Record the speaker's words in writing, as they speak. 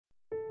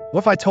What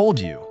if I told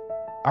you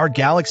our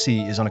galaxy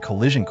is on a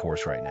collision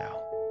course right now?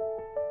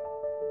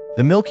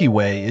 The Milky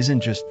Way isn't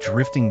just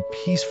drifting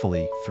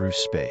peacefully through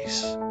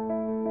space.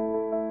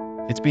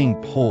 It's being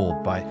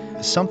pulled by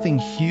something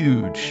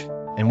huge,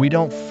 and we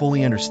don't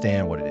fully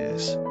understand what it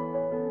is.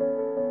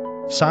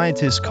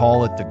 Scientists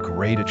call it the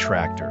Great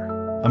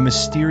Attractor, a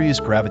mysterious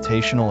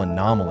gravitational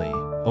anomaly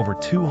over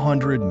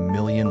 200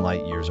 million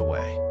light years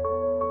away.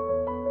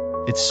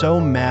 It's so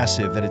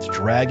massive that it's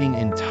dragging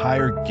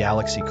entire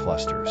galaxy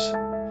clusters,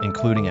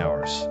 including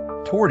ours,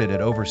 toward it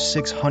at over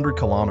 600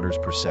 kilometers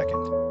per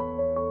second.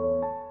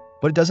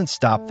 But it doesn't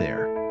stop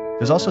there.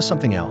 There's also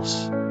something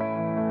else.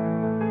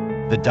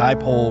 The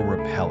Dipole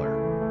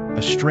Repeller,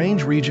 a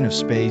strange region of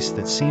space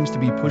that seems to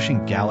be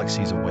pushing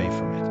galaxies away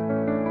from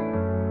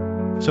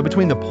it. So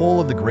between the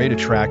pull of the Great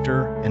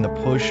Attractor and the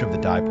push of the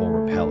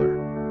Dipole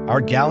Repeller,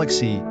 our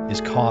galaxy is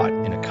caught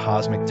in a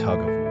cosmic tug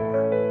of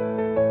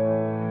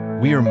war.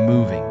 We are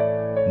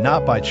moving,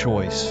 not by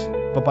choice,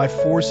 but by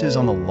forces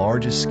on the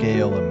largest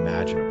scale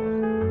imaginable.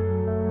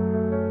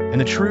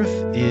 And the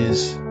truth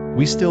is,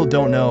 we still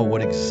don't know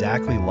what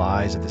exactly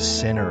lies at the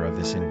center of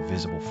this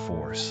invisible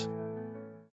force.